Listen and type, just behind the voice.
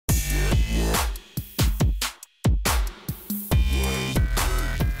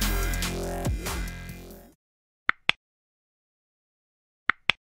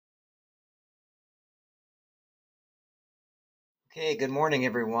Okay, good morning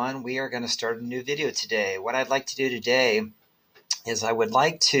everyone. We are going to start a new video today. What I'd like to do today is I would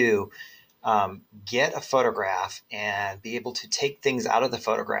like to get a photograph and be able to take things out of the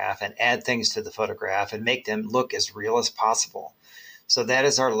photograph and add things to the photograph and make them look as real as possible. So that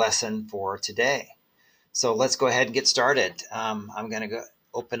is our lesson for today. So let's go ahead and get started. I'm going to go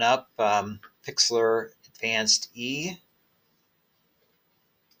open up Pixlr Advanced E,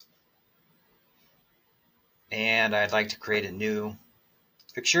 and I'd like to create a new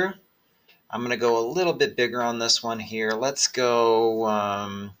picture. I'm going to go a little bit bigger on this one here. Let's go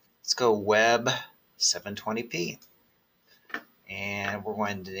web 720p. And we're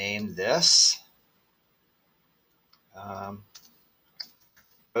going to name this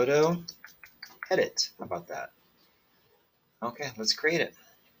photo edit. How about that? Okay, let's create it.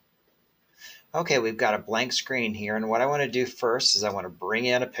 Okay, we've got a blank screen here. And what I want to do first is I want to bring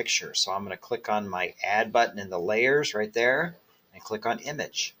in a picture. So I'm going to click on my add button in the layers right there and click on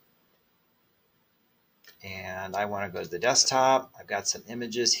image. And I want to go to the desktop. I've got some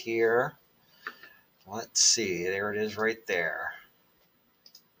images here. Let's see, there it is right there.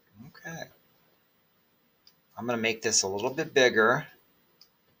 Okay. I'm going to make this a little bit bigger.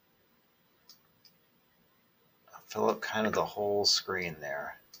 I'll fill up kind of the whole screen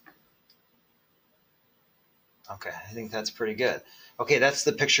there. Okay, I think that's pretty good. Okay, that's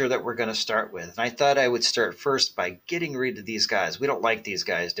the picture that we're going to start with. And I thought I would start first by getting rid of these guys. We don't like these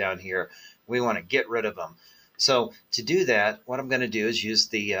guys down here. We want to get rid of them. So to do that, what I'm going to do is use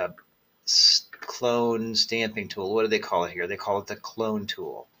the clone stamping tool. What do they call it here? They call it the clone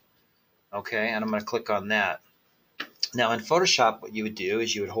tool. Okay, and I'm going to click on that. Now in Photoshop, what you would do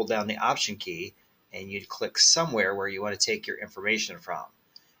is you would hold down the Option key and you'd click somewhere where you want to take your information from.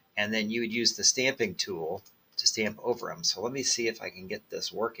 And then you would use the stamping tool to stamp over them. So let me see if I can get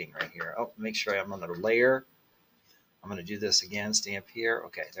this working right here. Oh, make sure I'm on the layer. I'm going to do this again, stamp here.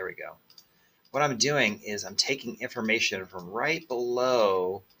 Okay, there we go. What I'm doing is I'm taking information from right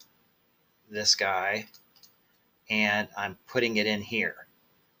below this guy and I'm putting it in here.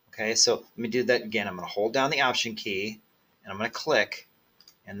 Okay, so let me do that again. I'm going to hold down the Option key and I'm going to click,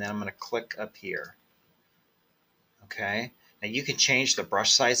 and then I'm going to click up here. Okay, now you can change the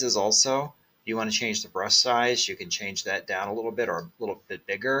brush sizes also. If you want to change the brush size, you can change that down a little bit or a little bit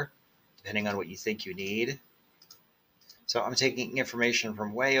bigger, depending on what you think you need. So I'm taking information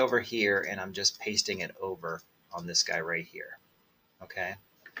from way over here and I'm just pasting it over on this guy right here. Okay.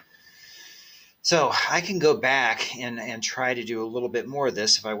 So I can go back and try to do a little bit more of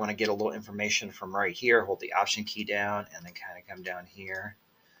this if I want to get a little information from right here. Hold the Option key down and then kind of come down here.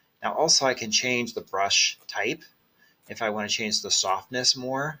 Now also I can change the brush type. If I want to change the softness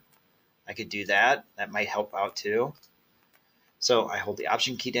more, I could do that. That might help out too. So I hold the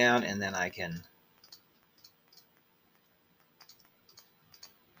Option key down and then I can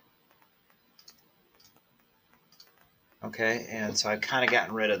okay, and so I've kind of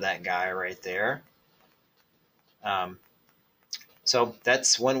gotten rid of that guy right there. So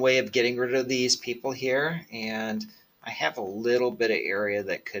that's one way of getting rid of these people here. And I have a little bit of area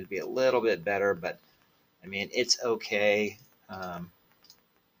that could be a little bit better, but I mean, it's okay.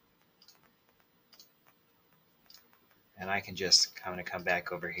 And I can just kind of come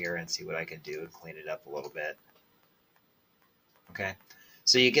back over here and see what I can do and clean it up a little bit. Okay,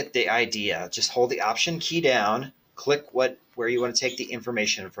 so you get the idea. Just hold the Option key down, click where you want to take the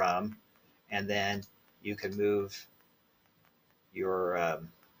information from, and then you can move your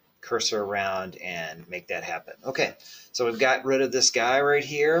cursor around and make that happen. Okay, so we've got rid of this guy right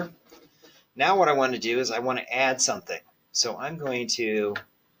here. Now what I want to do is I want to add something. So I'm going to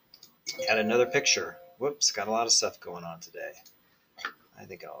add another picture. Whoops, got a lot of stuff going on today. I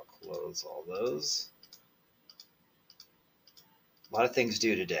think I'll close all those. A lot of things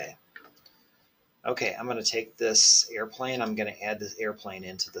due today. Okay, I'm going to take this airplane. I'm going to add this airplane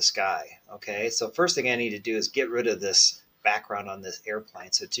into the sky. Okay, so first thing I need to do is get rid of this background on this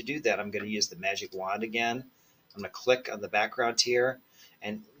airplane. So to do that, I'm going to use the magic wand again. I'm going to click on the background here,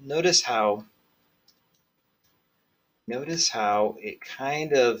 and notice how it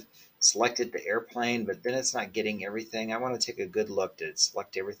kind of selected the airplane, but then it's not getting everything. I want to take a good look to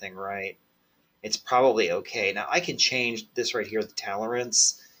select everything right. It's probably okay. Now I can change this right here, the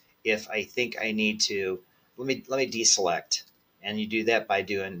tolerance, if I think I need to. Let me deselect, and you do that by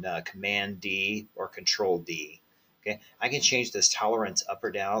doing Command D or Control D. Okay, I can change this tolerance up or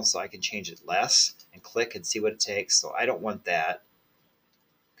down, so I can change it less and click and see what it takes. So I don't want that.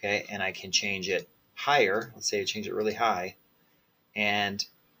 Okay, and I can change it higher. Let's say I change it really high, and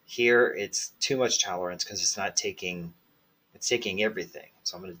here it's too much tolerance because it's not taking. It's taking everything.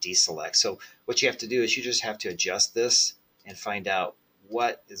 So I'm going to deselect. So what you have to do is you just have to adjust this and find out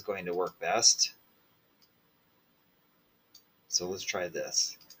what is going to work best. So let's try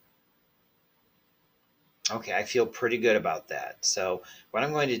this. Okay, I feel pretty good about that. So what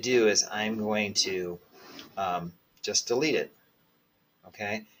I'm going to do is I'm going to just delete it.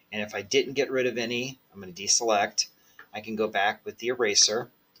 Okay, and if I didn't get rid of any, I'm going to deselect. I can go back with the eraser,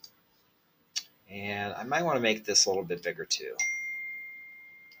 and I might want to make this a little bit bigger too.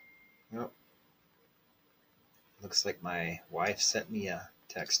 Oh, looks like my wife sent me a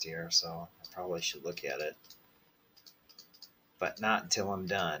text here, so I probably should look at it. But not until I'm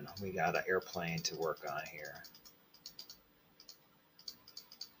done. We got an airplane to work on here.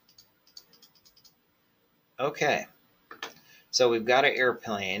 Okay, so we've got an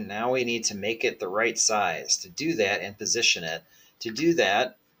airplane. Now we need to make it the right size. To do that and position it. To do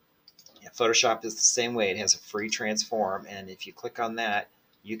that, Photoshop is the same way. It has a free transform, and if you click on that,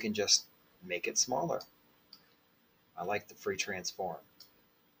 you can just make it smaller. I like the free transform.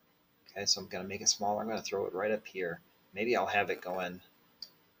 Okay, so I'm going to make it smaller. I'm going to throw it right up here. Maybe I'll have it going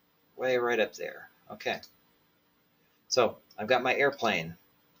way right up there. Okay, so I've got my airplane.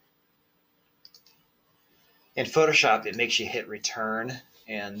 In Photoshop, it makes you hit return,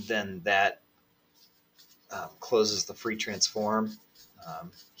 and then that closes the free transform.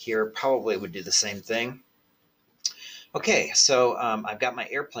 Here, probably would do the same thing. Okay, so I've got my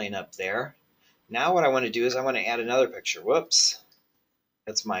airplane up there. Now what I want to do is I want to add another picture. Whoops.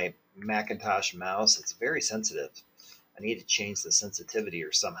 That's my Macintosh mouse. It's very sensitive. I need to change the sensitivity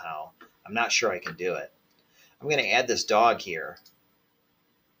or somehow. I'm not sure I can do it. I'm going to add this dog here.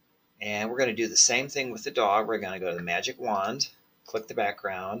 And we're going to do the same thing with the dog. We're going to go to the magic wand, click the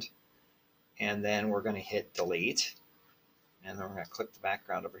background, and then we're going to hit delete. And then we're going to click the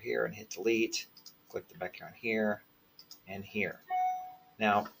background over here and hit delete. Click the background here and here.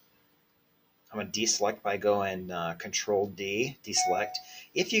 Now, I'm going to deselect by going Control D, deselect.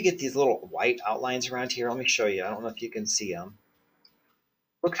 If you get these little white outlines around here, let me show you. I don't know if you can see them.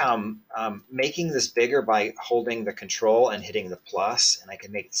 Look how I'm making this bigger by holding the Control and hitting the plus, and I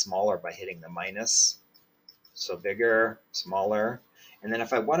can make it smaller by hitting the minus. So bigger, smaller. And then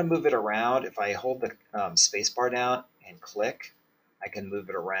if I want to move it around, if I hold the space bar down and click, I can move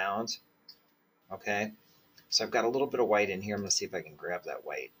it around. Okay, so I've got a little bit of white in here. I'm going to see if I can grab that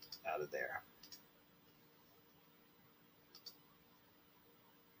white out of there.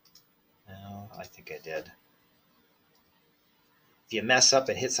 No, I think I did. If you mess up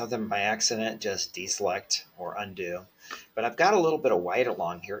and hit something by accident, just deselect or undo. But I've got a little bit of white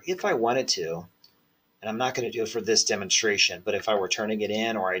along here if I wanted to, and I'm not going to do it for this demonstration, but if I were turning it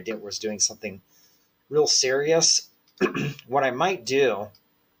in or I was doing something real serious, what I might do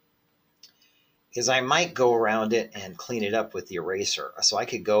is I might go around it and clean it up with the eraser. So I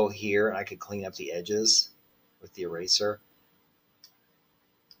could go here and I could clean up the edges with the eraser.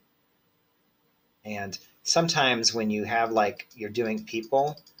 And sometimes when you have like, you're doing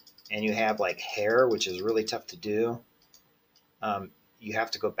people and you have like hair, which is really tough to do, you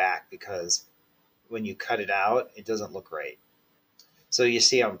have to go back because when you cut it out, it doesn't look right. So you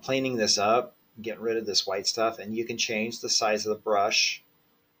see I'm cleaning this up, getting rid of this white stuff, and you can change the size of the brush.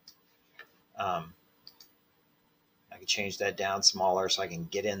 I can change that down smaller so I can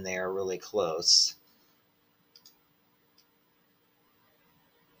get in there really close.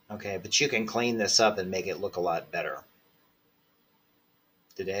 Okay, but you can clean this up and make it look a lot better.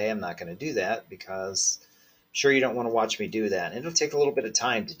 Today, I'm not going to do that because I'm sure you don't want to watch me do that. It'll take a little bit of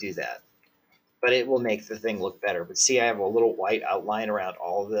time to do that, but it will make the thing look better. But see, I have a little white outline around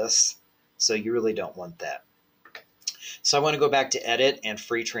all of this, so you really don't want that. So I want to go back to Edit and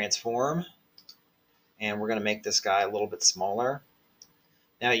Free Transform, and we're going to make this guy a little bit smaller.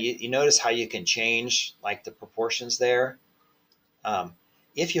 Now, you notice how you can change like the proportions there.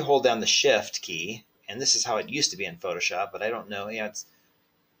 If you hold down the Shift key, and this is how it used to be in Photoshop, but I don't know,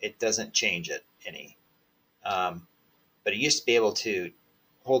 it doesn't change it any. But it used to be able to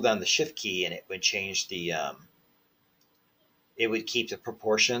hold down the Shift key and it would change the, it would keep the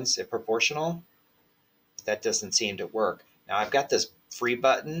proportions proportional. That doesn't seem to work. Now I've got this free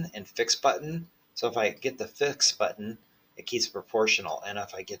button and fix button. So if I get the fix button, it keeps it proportional. And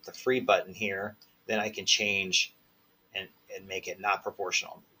if I get the free button here, then I can change and make it not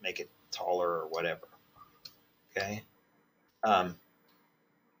proportional, make it taller or whatever. Okay.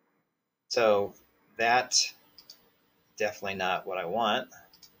 So that's definitely not what I want.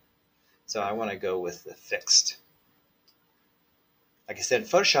 So I want to go with the fixed. Like I said, in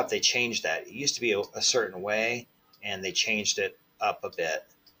Photoshop, they changed that. It used to be a certain way, and they changed it up a bit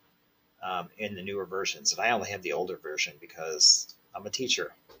in the newer versions. And I only have the older version because I'm a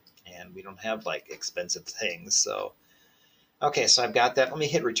teacher, and we don't have like expensive things. So Okay, so I've got that. Let me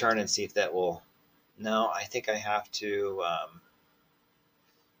hit return and see if that will. No, I think I have to.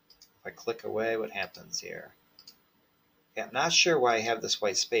 If I click away, what happens here? Yeah, I'm not sure why I have this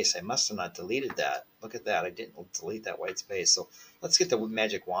white space. I must have not deleted that. Look at that. I didn't delete that white space. So let's get the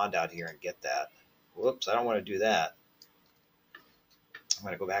magic wand out here and get that. Whoops, I don't want to do that. I'm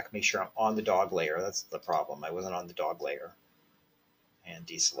going to go back and make sure I'm on the dog layer. That's the problem. I wasn't on the dog layer. And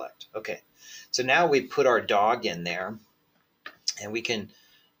deselect. Okay, so now we put our dog in there, and we can,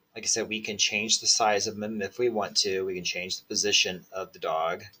 like I said, we can change the size of him if we want to. We can change the position of the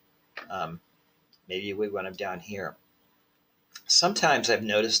dog. Maybe we want him down here. Sometimes I've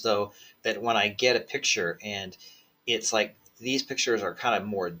noticed, though, that when I get a picture and it's like these pictures are kind of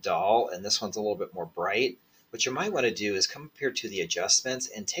more dull and this one's a little bit more bright, what you might want to do is come up here to the adjustments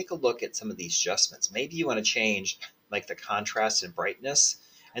and take a look at some of these adjustments. Maybe you want to change like the contrast and brightness.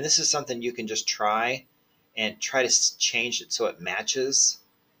 And this is something you can just try and try to change it so it matches,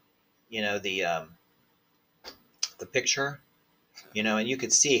 the picture, and you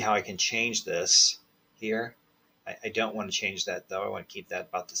can see how I can change this here. I don't want to change that though. I want to keep that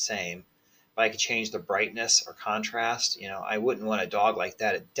about the same. But I could change the brightness or contrast. I wouldn't want a dog like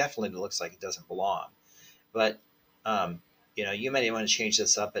that. It definitely looks like it doesn't belong. But you might want to change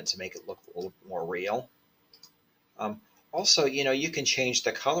this up and to make it look a little more real. Also, you can change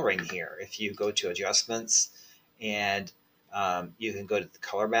the coloring here. If you go to adjustments and you can go to the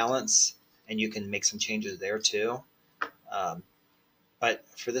color balance and you can make some changes there too. But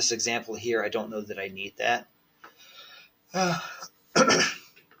for this example here, I don't know that I need that.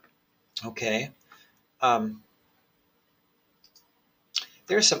 Okay.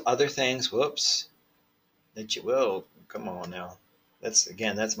 There's some other things, whoops, that you will, come on now.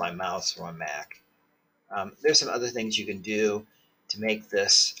 That's my mouse for my Mac. There's some other things you can do to make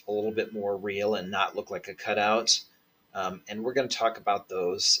this a little bit more real and not look like a cutout. And we're going to talk about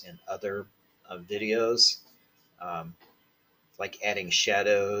those in other videos, like adding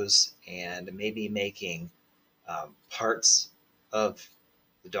shadows and maybe making parts of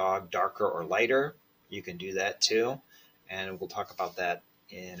the dog darker or lighter. You can do that too. And we'll talk about that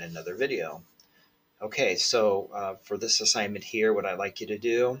in another video. Okay, so for this assignment here, what I'd like you to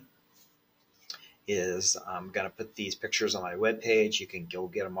do is I'm going to put these pictures on my webpage. You can go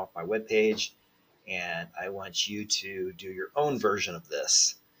get them off my webpage. And I want you to do your own version of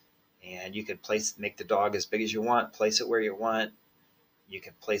this. And you can make the dog as big as you want, place it where you want. You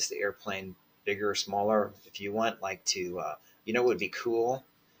can place the airplane bigger or smaller if you want. Like to, what would be cool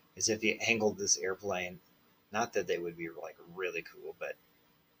is if you angled this airplane. Not that they would be like really cool, but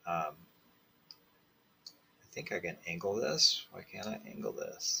I think I can angle this. Why can't I angle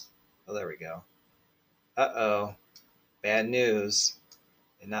this? Oh, there we go. Uh-oh. Bad news.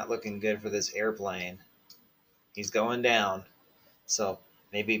 It's not looking good for this airplane. He's going down. So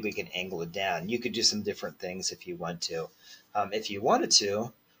maybe we can angle it down. You could do some different things if you want to. If you wanted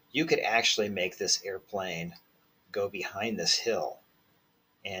to, you could actually make this airplane go behind this hill.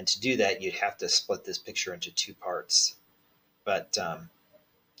 And to do that, you'd have to split this picture into two parts. But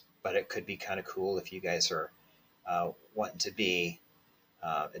it could be kind of cool if you guys are wanting to be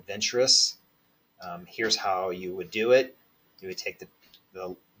adventurous. Here's how you would do it. You would take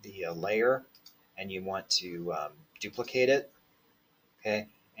the layer and you want to duplicate it. Okay,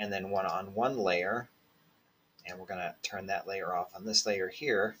 and then on one layer, and we're going to turn that layer off. On this layer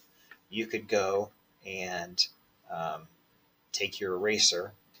here, you could go and take your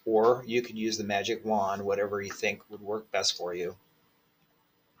eraser, or you could use the magic wand, whatever you think would work best for you,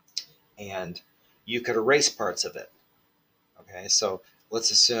 and you could erase parts of it. Okay, so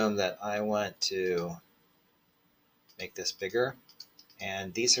let's assume that I want to make this bigger,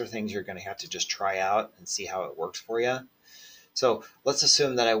 and these are things you're going to have to just try out and see how it works for you. So let's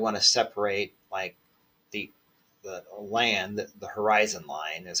assume that I want to separate like the land, the horizon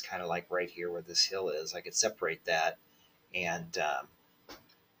line is kind of like right here where this hill is. I could separate that, and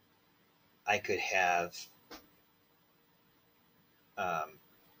I could have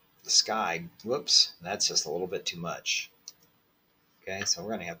the sky. Whoops, that's just a little bit too much. Okay, so we're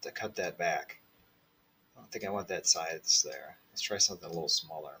going to have to cut that back. I don't think I want that size there. Let's try something a little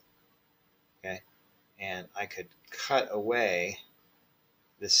smaller. Okay, and I could cut away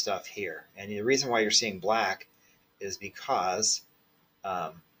this stuff here. And the reason why you're seeing black is because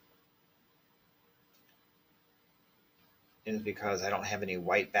I don't have any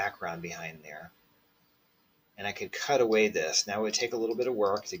white background behind there. And I could cut away this. Now it would take a little bit of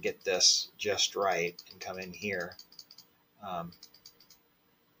work to get this just right and come in here.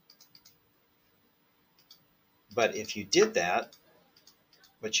 But if you did that,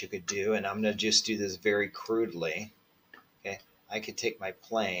 what you could do, and I'm going to just do this very crudely, okay, I could take my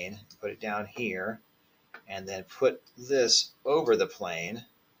plane, put it down here, and then put this over the plane.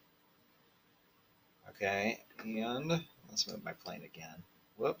 Okay, and let's move my plane again.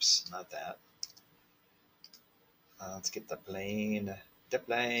 Whoops, not that. Let's get the plane. The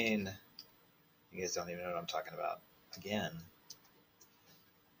plane. You guys don't even know what I'm talking about. Again.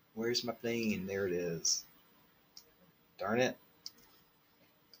 Where's my plane? There it is. Darn it.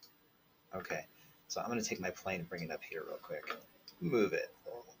 Okay, so I'm going to take my plane and bring it up here real quick. Move it a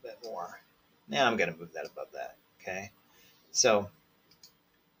little bit more. Now I'm going to move that above that. Okay, so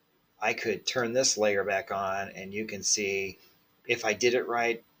I could turn this layer back on, and you can see if I did it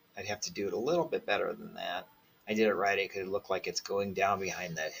right, I'd have to do it a little bit better than that. I did it right, it could look like it's going down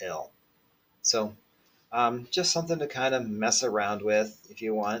behind that hill. So just something to kind of mess around with if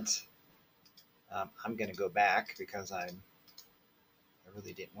you want. I'm going to go back because I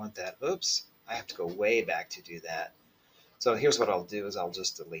really didn't want that. Oops, I have to go way back to do that. So here's what I'll do is I'll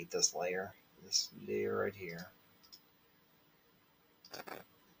just delete this layer right here.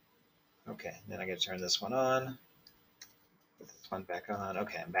 Okay, then I got to turn this one on. Put this one back on.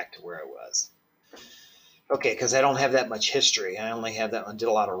 Okay, I'm back to where I was. Okay, because I don't have that much history. I only have that one. Did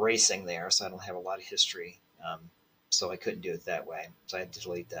a lot of racing there, so I don't have a lot of history. So I couldn't do it that way. So I had to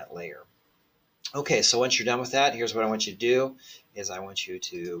delete that layer. Okay, so once you're done with that, here's what I want you to do: is I want you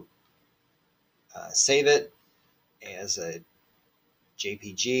to save it as a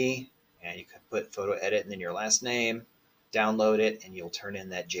JPG, and you can put photo edit and then your last name, download it, and you'll turn in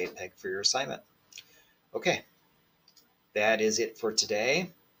that JPEG for your assignment. Okay, that is it for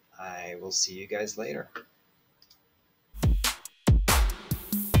today. I will see you guys later.